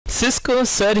Cisco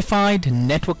Certified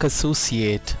Network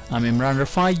Associate. I'm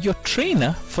Imran, your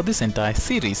trainer for this entire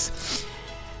series.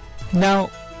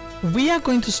 Now, we are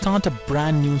going to start a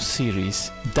brand new series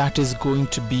that is going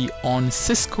to be on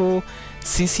Cisco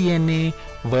CCNA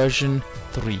version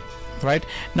 3. Right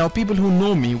now, people who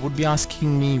know me would be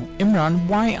asking me, Imran,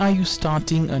 why are you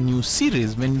starting a new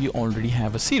series when we already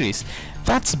have a series?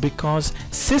 That's because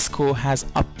Cisco has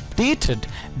updated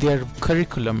their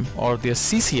curriculum or their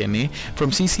CCNA from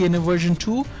CCNA version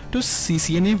 2 to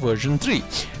CCNA version 3.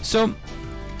 So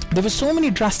there were so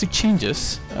many drastic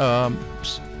changes.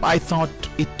 I thought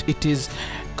it is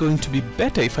going to be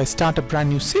better if I start a brand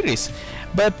new series.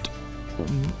 But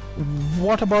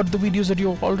what about the videos that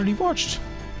you already watched?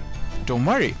 Don't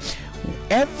worry,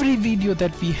 every video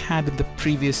that we had in the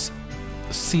previous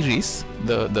series,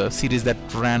 the series that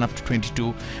ran up to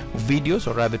 22 videos,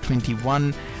 or rather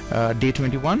 21, day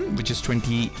 21, which is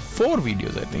 24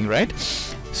 videos, I think, right?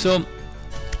 So,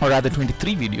 or rather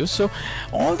 23 videos. So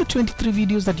all the 23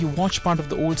 videos that you watch part of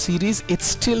the old series, it's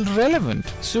still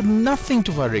relevant, so nothing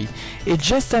to worry. It's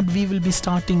just that we will be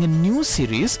starting a new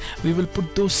series. We will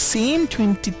put those same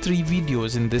 23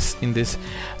 videos in this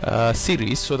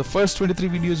series. So the first 23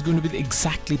 videos is going to be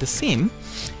exactly the same,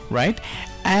 right?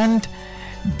 And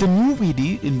the new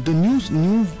video, the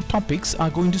new topics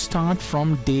are going to start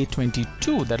from day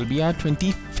 22. That'll be our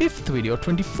 25th video,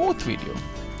 24th video.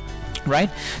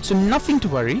 Right, so nothing to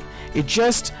worry. It's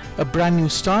just a brand new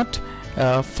start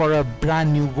for a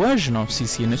brand new version of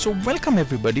CCNA. So welcome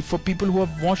everybody. For people who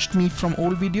have watched me from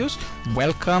old videos,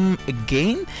 welcome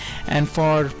again, and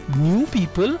for new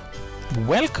people,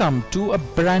 welcome to a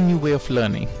brand new way of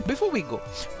learning. Before we go,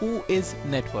 who is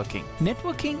NetworKing?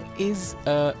 NetworKing is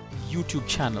a YouTube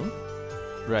channel,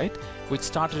 right, which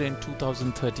started in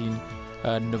 2013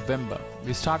 November.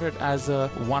 We started as a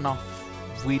one-off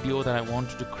video that I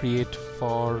wanted to create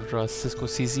for Cisco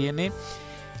CCNA,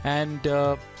 and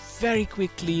very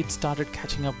quickly it started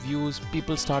catching up views.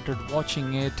 People started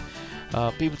watching it,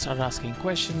 people started asking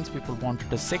questions, people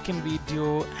wanted a second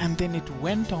video, and then it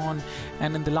went on,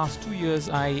 and in the last 2 years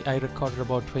I recorded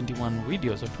about 21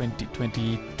 videos or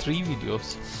 23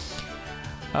 videos.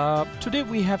 Today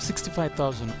we have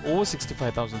over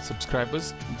 65,000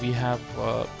 subscribers. We have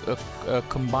a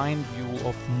combined view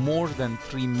of more than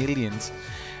 3 million.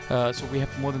 So we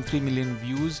have more than 3 million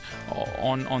views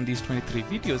on these 23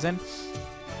 videos, and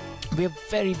we are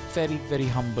very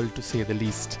humble, to say the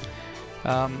least.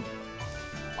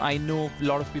 I know a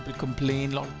lot of people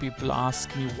complain, a lot of people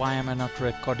ask me why am I not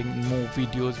recording more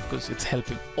videos, because it's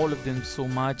helping all of them so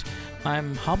much.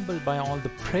 I'm humbled by all the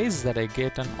praise that I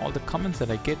get and all the comments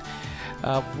that I get.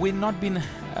 We've not been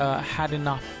had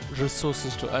enough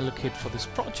resources to allocate for this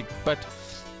project, but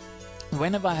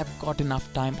whenever I have got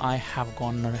enough time, I have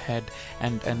gone ahead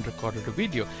and recorded a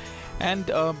video. And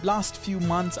last few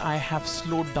months I have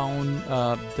slowed down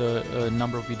the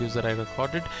number of videos that I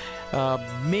recorded,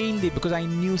 mainly because I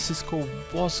knew Cisco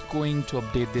was going to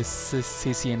update this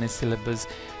CCNA syllabus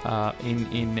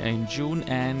in June,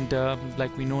 and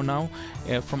like we know now,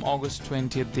 from August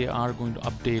 20th they are going to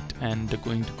update and they're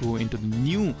going to go into the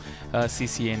new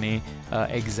CCNA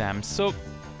exams. So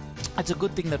it's a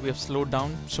good thing that we have slowed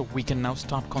down, so we can now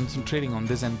start concentrating on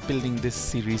this and building this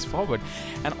series forward.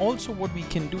 And also what we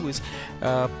can do is,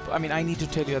 I mean, I need to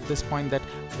tell you at this point that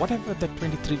whatever the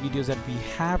 23 videos that we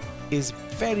have is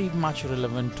very much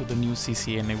relevant to the new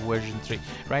CCNA version 3,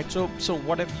 right? So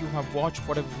whatever you have watched,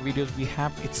 whatever videos we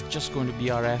have, it's just going to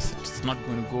be our asset. It's not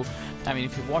going to go, I mean,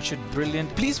 if you watch it,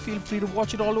 brilliant. Please feel free to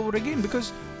watch it all over again,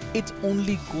 because it's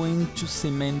only going to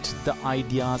cement the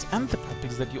ideas and the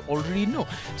topics that you already know.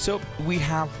 So we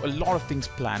have a lot of things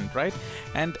planned, right?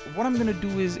 And what I'm going to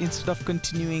do is, instead of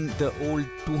continuing the old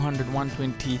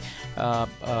 120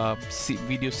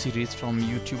 video series from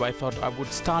YouTube, I thought I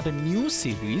would start a new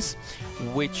series,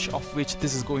 which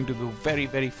this is going to be the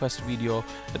very first video,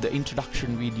 the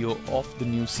introduction video of the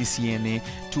new CCNA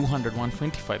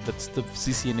 125. That's the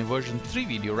CCNA version 3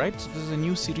 video, right? So this is a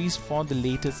new series for the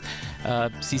latest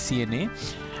CCNA.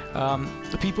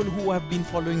 The people who have been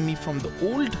following me from the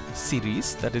old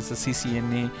series, that is the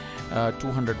CCNA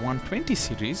 120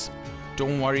 series,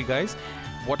 don't worry guys,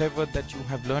 whatever that you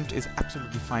have learned is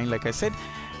absolutely fine. Like I said,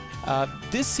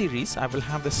 this series I will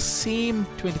have the same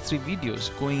 23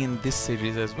 videos going in this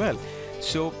series as well.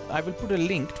 So I will put a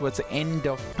link towards the end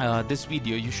of this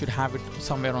video. You should have it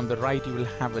somewhere on the right. You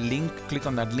will have a link. Click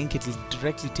on that link, it will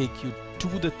directly take you to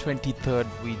the 23rd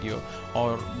video,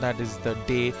 or that is the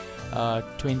day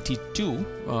 22.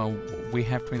 We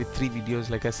have 23 videos,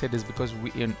 like I said, is because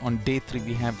on day 3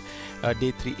 we have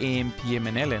day 3 AM, PM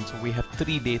and LN, so we have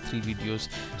 3 day 3 videos.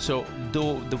 So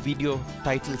though the video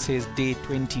title says day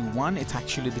 21, it's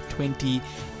actually the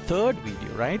 23rd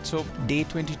video, right? So day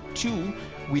 22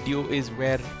 video is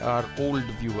where our old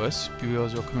viewers who are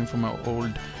coming from our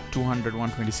old 200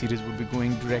 120 series would be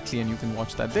going directly, and you can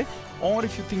watch that there. Or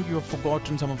if you think you have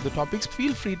forgotten some of the topics,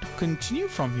 feel free to continue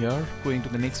from here, going to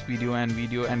the next video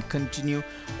and continue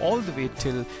all the way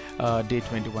till day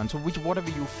 21. So whatever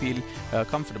you feel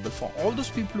comfortable. For all those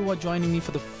people who are joining me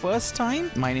for the first time,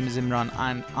 my name is Imran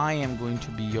and I am going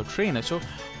to be your trainer. So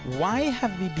why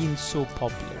have we been so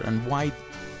popular, and why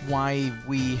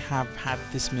we have had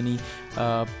this many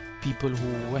people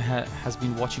who has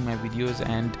been watching my videos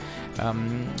and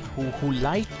who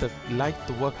like the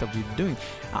work that we're doing?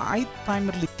 I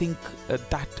primarily think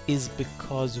that is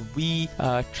because we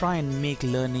try and make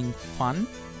learning fun,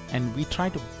 and we try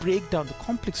to break down the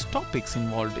complex topics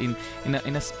involved in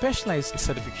a specialized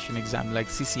certification exam like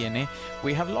CCNA.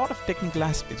 We have a lot of technical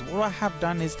aspects. What I have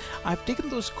done is I've taken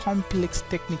those complex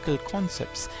technical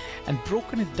concepts and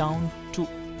broken it down to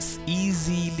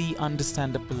easily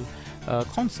understandable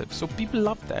concepts. So people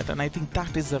love that, and I think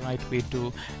that is the right way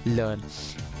to learn.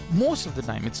 Most of the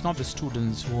time it's not the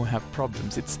students who have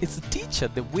problems, it's the teacher.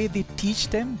 The way they teach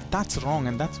them, that's wrong,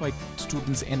 and that's why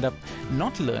students end up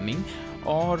not learning,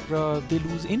 or they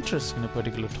lose interest in a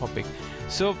particular topic.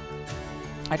 So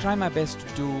I try my best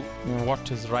to do what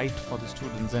is right for the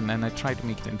students, and I try to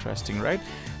make it interesting, right?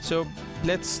 So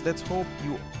let's hope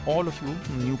all of you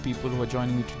new people who are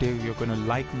joining me today, you're going to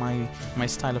like my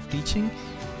style of teaching,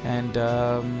 and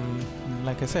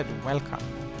like I said, welcome.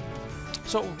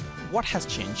 So what has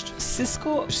changed?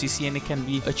 Cisco CCNA can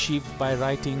be achieved by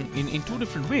writing in 2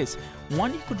 different ways.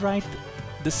 One, you could write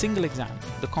the single exam,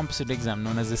 the composite exam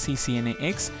known as the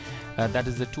CCNA-X, that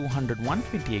is the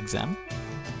 200-120 exam,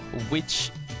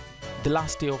 which the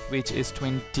last day of which is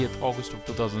 20th August of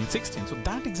 2016. So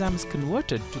that exam is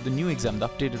converted to the new exam, the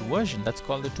updated version, that's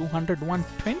called the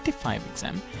 200-125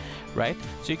 exam, right?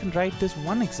 So you can write this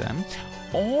one exam,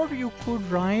 or you could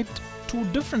write 2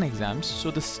 different exams.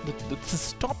 So this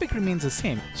topic remains the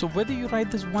same. So whether you write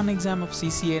this one exam of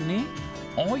CCNA,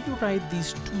 or you write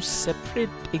these 2 separate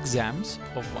exams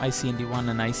of ICND1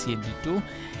 and ICND2,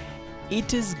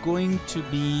 it is going to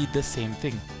be the same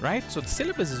thing, right? So the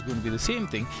syllabus is going to be the same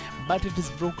thing, but it is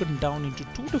broken down into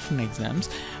 2 different exams,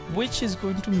 which is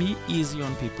going to be easy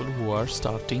on people who are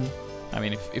starting. I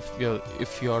mean, if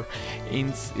you're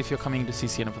coming to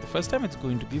CCNA for the first time, it's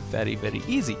going to be very, very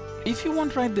easy. If you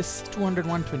want to write this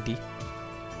 200-120,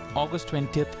 August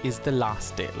 20th is the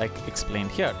last day, like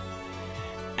explained here.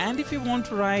 And if you want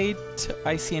to write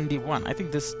ICND1, I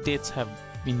think these dates have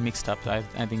been mixed up. I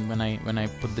think when I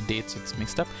put the dates, it's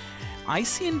mixed up.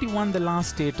 ICND1, the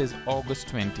last date is August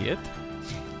 20th,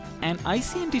 and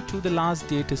ICND2, the last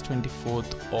date is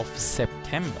 24th of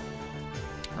September,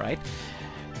 right?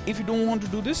 If you don't want to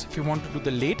do this, if you want to do the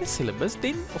latest syllabus,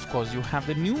 then of course you have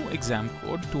the new exam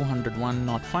code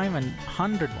 200-105 and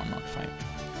 100-105,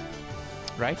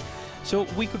 right? So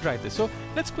we could write this. So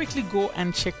let's quickly go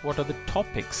and check what are the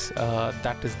topics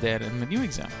that is there in the new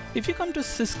exam. If you come to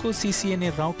Cisco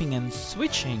CCNA routing and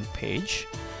switching page,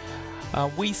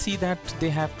 we see that they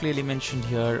have clearly mentioned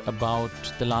here about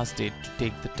the last date to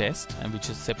take the test, which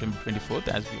is September 24th,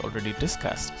 as we already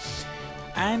discussed.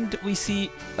 And we see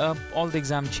all the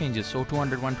exam changes. So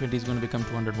 200-120 is going to become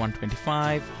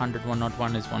 200-125,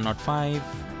 100-101 is 105,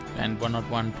 and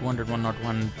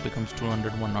 200-101 becomes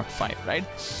 200-105, right?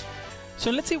 So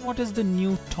let's see what is the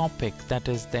new topic that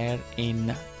is there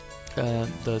in the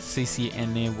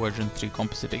CCNA version 3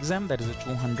 composite exam, that is a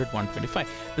 200-125.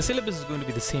 The syllabus is going to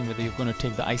be the same whether you're going to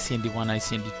take the ICND1,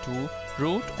 ICND2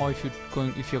 route, or if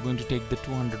you're going to take the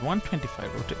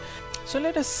 200-125 route. So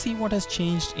let us see what has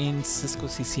changed in Cisco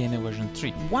CCNA version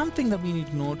 3. One thing that we need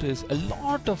to note is a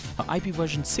lot of IP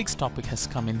version 6 topic has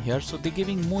come in here. So they're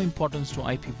giving more importance to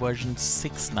IP version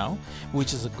 6 now,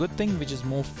 which is a good thing, which is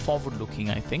more forward looking,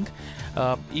 I think.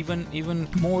 Even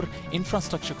more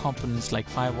infrastructure components like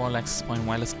firewall, access point,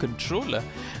 wireless controller.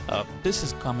 This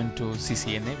is coming to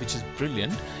CCNA, which is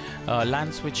brilliant.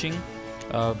 LAN switching,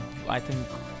 I think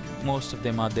most of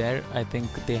them are there. I think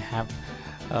they have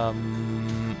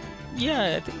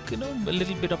yeah, I think, a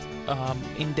little bit of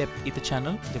in-depth Ether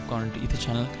channel. They've gone into Ether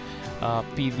channel,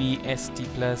 PVST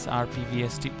plus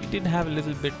RPVST. We did have a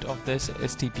little bit of this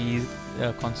STP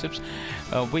concepts,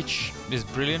 which is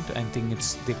brilliant. I think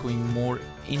they're going more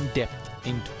in-depth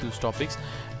into those topics.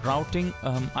 Routing,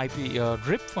 IP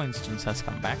RIP, for instance, has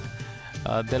come back.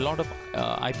 There are a lot of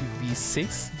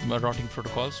IPv6 routing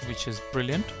protocols, which is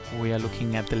brilliant. We are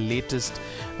looking at the latest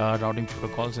routing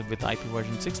protocols with IP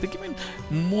version 6. They're giving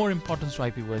more importance to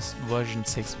IP version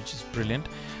 6, which is brilliant.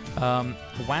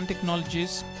 WAN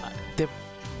technologies, they've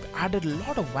added a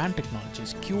lot of WAN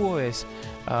technologies. QoS,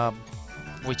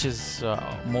 which is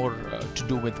more to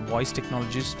do with voice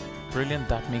technologies, brilliant.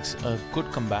 That makes a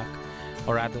good comeback,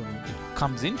 or rather it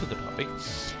comes into the topic.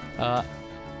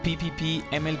 PPP,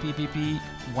 MLPPP,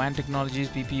 WAN technologies,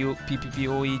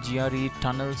 PPPoE, GRE,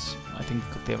 tunnels. I think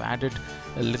they've added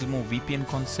a little more VPN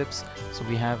concepts. So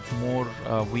we have more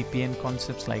VPN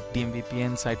concepts like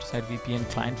DMVPN, site-to-site VPN,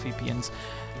 client VPNs.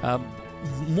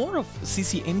 More of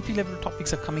CCNP level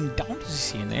topics are coming down to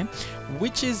CCNA,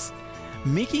 which is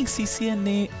making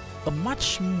CCNA a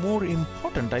much more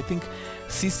important. I think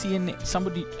CCNA,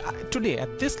 somebody today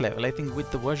at this level, I think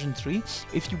with the version 3,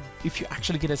 if you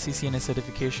actually get a CCNA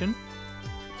certification,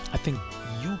 I think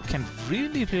you can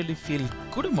really feel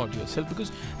good about yourself,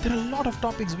 because there are a lot of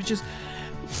topics which is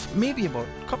maybe about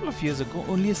a couple of years ago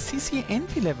only a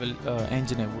CCNP level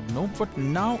engineer would know, but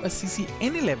now a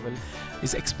CCNA level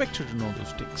is expected to know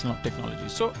those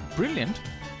technologies. So brilliant,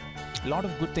 a lot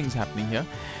of good things happening here.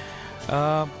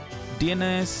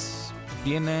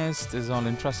 DNS, there's all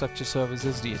infrastructure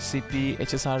services, DHCP,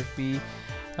 HSRP,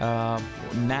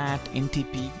 NAT,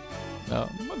 NTP, a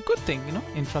good thing, you know,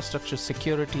 infrastructure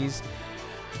securities.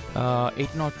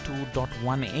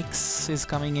 802.1x is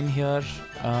coming in here.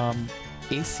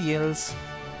 ACLs,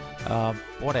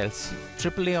 what else?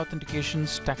 AAA authentication,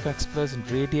 Stack Express and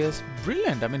Radius,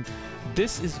 brilliant. I mean,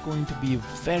 this is going to be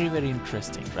very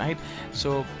interesting, right?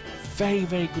 So very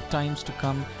good times to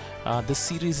come. This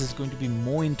series is going to be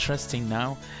more interesting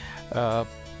now.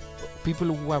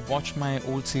 People who have watched my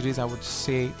old series, I would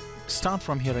say start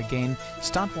from here again,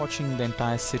 start watching the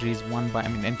entire series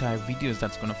entire videos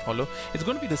that's going to follow. It's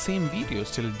going to be the same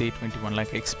videos till day 21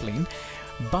 like I explained,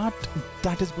 but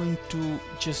that is going to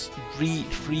just you're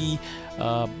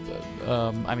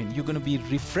going to be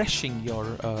refreshing your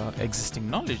existing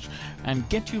knowledge and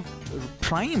get you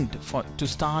primed to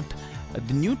start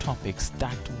the new topics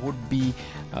that would be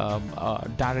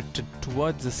directed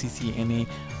towards the CCNA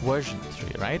version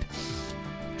 3, right?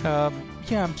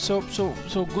 Yeah, so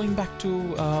going back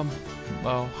to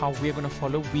how we are going to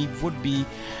follow, we would be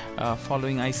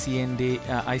following ICND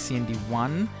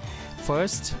 1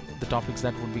 first, the topics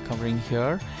that we'll be covering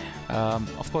here.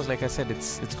 Of course, like I said,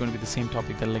 it's going to be the same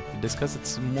topic that like we discussed.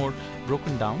 It's more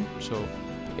broken down, so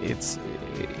it's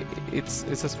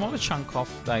a smaller chunk of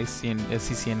the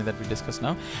CCNA that we discussed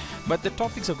now, but the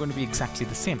topics are going to be exactly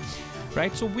the same,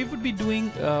 right? So we would be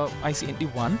doing ICND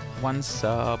 1 once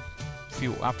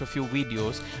after a few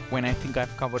videos, when I think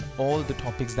I've covered all the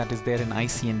topics that is there in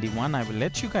ICND 1. I will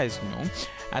let you guys know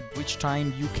at which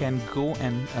time you can go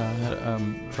and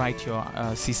write your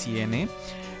CCNA.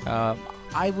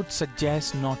 I would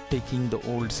suggest not taking the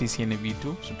old CCNA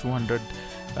v2, so 100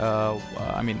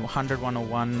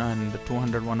 101 and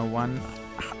 200 101.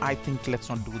 I think let's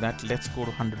not do that. Let's go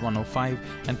to 100 105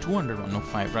 and 200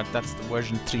 105, right? That's the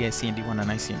version 3 ICND 1 and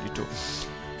ICND 2.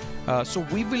 So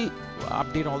we will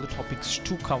update all the topics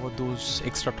to cover those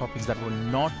extra topics that were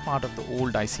not part of the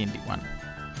old ICND 1,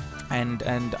 and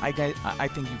I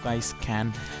think you guys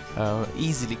can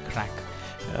easily crack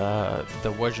the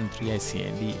version 3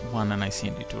 ICND 1 and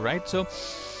ICND 2, right? So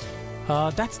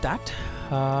that's that.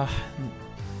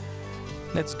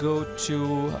 Let's go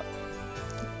to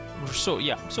so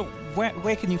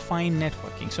where can you find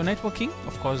NetworKing? So NetworKing,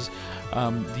 of course,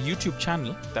 the YouTube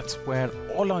channel, that's where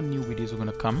all our new videos are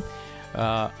going to come,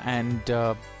 and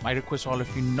I request all of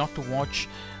you not to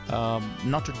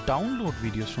download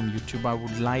videos from YouTube. I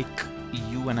would like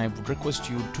you, and I would request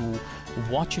you to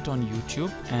watch it on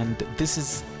YouTube, and this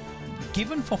is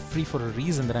given for free for a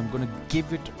reason, that I'm going to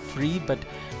give it free, but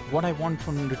what I want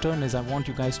from return is I want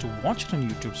you guys to watch it on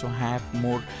YouTube, so have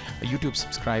more YouTube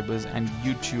subscribers and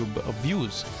YouTube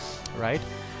views, right?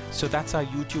 So that's our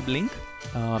YouTube link.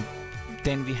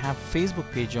 Then we have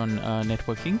Facebook page on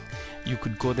NetworKing. You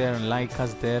could go there and like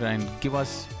us there and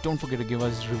don't forget to give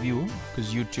us review,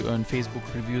 because YouTube and Facebook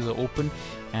reviews are open,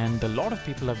 and a lot of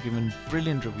people have given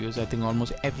brilliant reviews. I think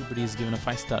almost everybody has given a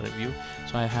 5-star review,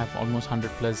 so I have almost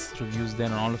 100+ reviews there,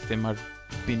 and all of them are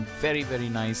been very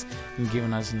nice and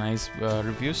given us nice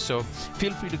reviews, so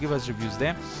feel free to give us reviews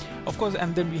there, of course.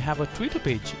 And then we have a Twitter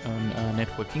page on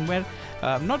NetworKing, where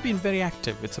not been very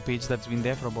active. It's a page that's been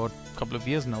there for about a couple of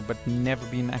years now, but never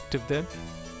been active there.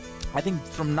 I think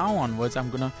from now onwards I'm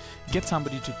gonna get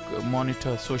somebody to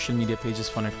monitor social media pages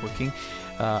for networking,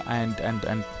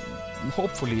 and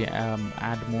hopefully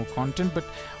add more content. But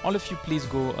all of you, please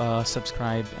go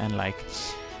subscribe and like.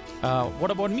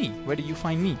 What about me? Where do you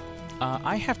find me?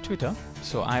 I have Twitter,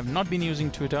 so I have not been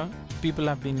using Twitter. People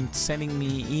have been sending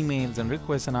me emails and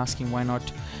requests and asking why not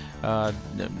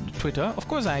Twitter. Of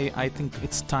course, I think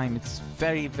it's time. It's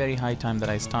very, very high time that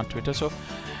I start Twitter. So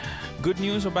good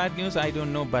news or bad news, I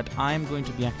don't know, but I'm going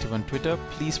to be active on Twitter.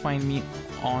 Please find me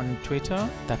on Twitter.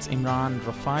 That's Imran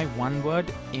Rafai, one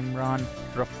word, Imran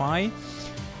Rafai.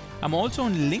 I'm also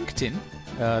on LinkedIn.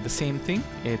 The same thing.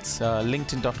 It's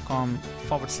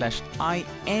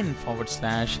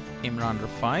linkedin.com/in/Imran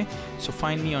Rafai. So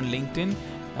find me on LinkedIn.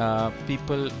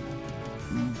 People,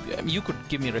 you could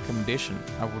give me a recommendation.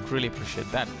 I would really appreciate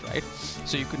that, right?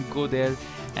 So you can go there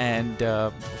and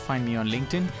find me on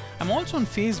LinkedIn. I'm also on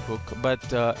Facebook,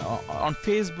 but on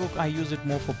Facebook I use it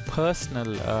more for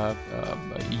personal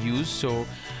use. So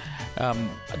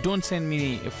don't send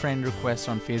me a friend request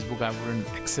on Facebook. I wouldn't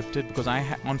accept it, because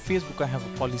on Facebook I have a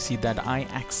policy that I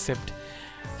accept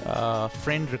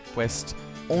friend requests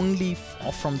only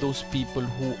from those people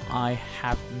who I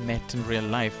have met in real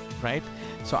life, right?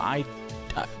 So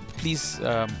please,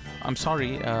 I'm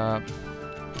sorry,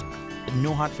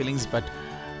 no hard feelings, but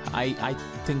I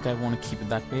think I want to keep it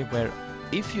that way, where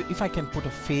if I can put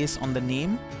a face on the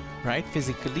name, right,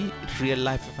 physically, real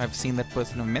life, if I've seen that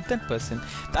person or met that person,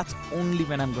 that's only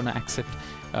when I'm going to accept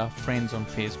friends on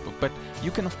Facebook. But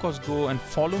you can of course go and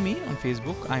follow me on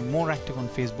Facebook. I'm more active on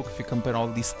Facebook. If you compare all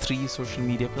these 3 social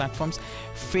media platforms,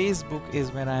 Facebook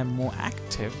is where I'm more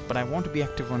active, but I want to be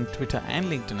active on Twitter and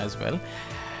LinkedIn as well.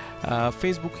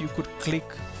 Facebook, you could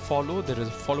click follow. There is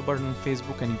a follow button on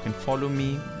Facebook, and you can follow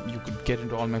me. You could get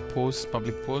into all my posts,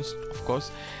 public posts, of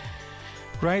course.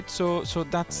 Right, so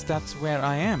that's where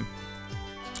I am.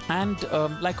 And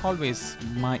like always,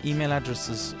 my email address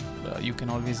is, you can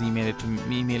always email into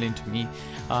me,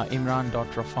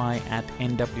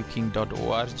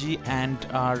 imran.rafai@nwking.org, and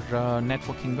our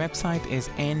networking website is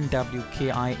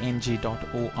nwking.org.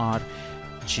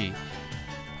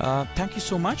 Thank you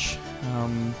so much,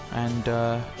 and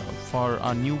for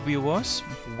our new viewers,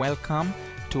 welcome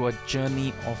to a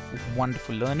journey of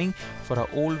wonderful learning. For our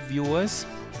old viewers,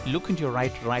 look into your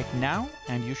right now,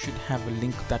 and you should have a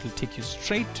link that will take you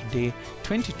straight to day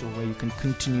 22, where you can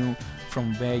continue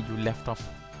from where you left off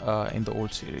in the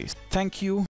old series. Thank you.